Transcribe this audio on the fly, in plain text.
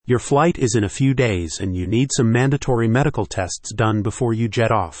Your flight is in a few days and you need some mandatory medical tests done before you jet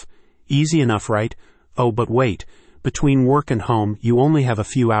off. Easy enough, right? Oh, but wait. Between work and home, you only have a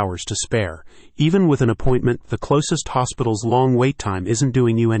few hours to spare. Even with an appointment, the closest hospital's long wait time isn't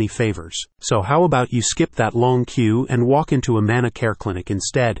doing you any favors. So how about you skip that long queue and walk into a Mana Care clinic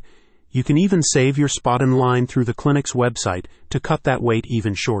instead? You can even save your spot in line through the clinic's website to cut that wait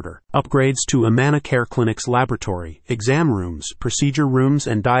even shorter. Upgrades to a Mana Care clinic's laboratory, exam rooms, procedure rooms,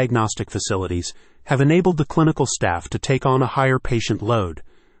 and diagnostic facilities have enabled the clinical staff to take on a higher patient load.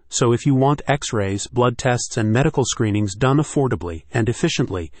 So if you want x-rays, blood tests, and medical screenings done affordably and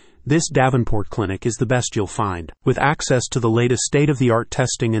efficiently, this Davenport clinic is the best you'll find. With access to the latest state-of-the-art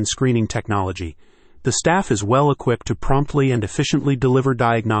testing and screening technology, the staff is well equipped to promptly and efficiently deliver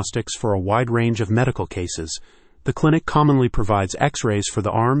diagnostics for a wide range of medical cases. The clinic commonly provides x-rays for the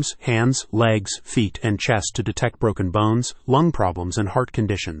arms, hands, legs, feet, and chest to detect broken bones, lung problems, and heart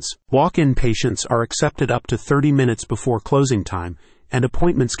conditions. Walk-in patients are accepted up to 30 minutes before closing time, and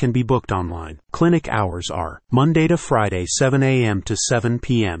appointments can be booked online. Clinic hours are Monday to Friday 7 a.m. to 7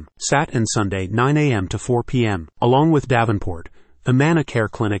 p.m., Sat and Sunday 9 a.m. to 4 p.m. Along with Davenport, a Mana Care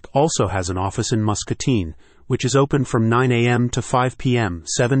clinic also has an office in Muscatine, which is open from 9 a.m. to 5 p.m.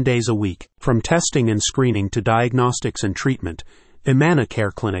 7 days a week. From testing and screening to diagnostics and treatment, a Mana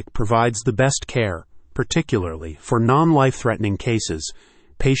Care clinic provides the best care, particularly for non-life-threatening cases.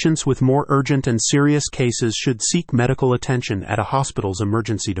 Patients with more urgent and serious cases should seek medical attention at a hospital's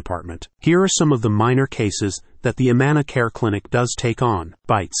emergency department. Here are some of the minor cases that the Mana Care clinic does take on: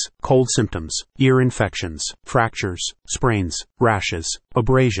 bites, cold symptoms, ear infections, fractures, sprains, rashes,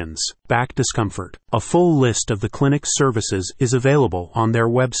 abrasions, back discomfort. A full list of the clinic's services is available on their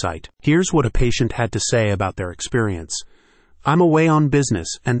website. Here's what a patient had to say about their experience. I'm away on business,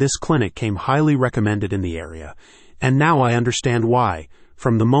 and this clinic came highly recommended in the area. And now I understand why.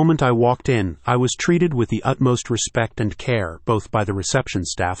 From the moment I walked in, I was treated with the utmost respect and care, both by the reception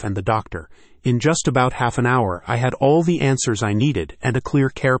staff and the doctor. In just about half an hour, I had all the answers I needed and a clear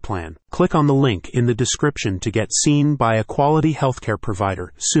care plan. Click on the link in the description to get seen by a quality healthcare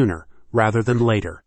provider sooner rather than later.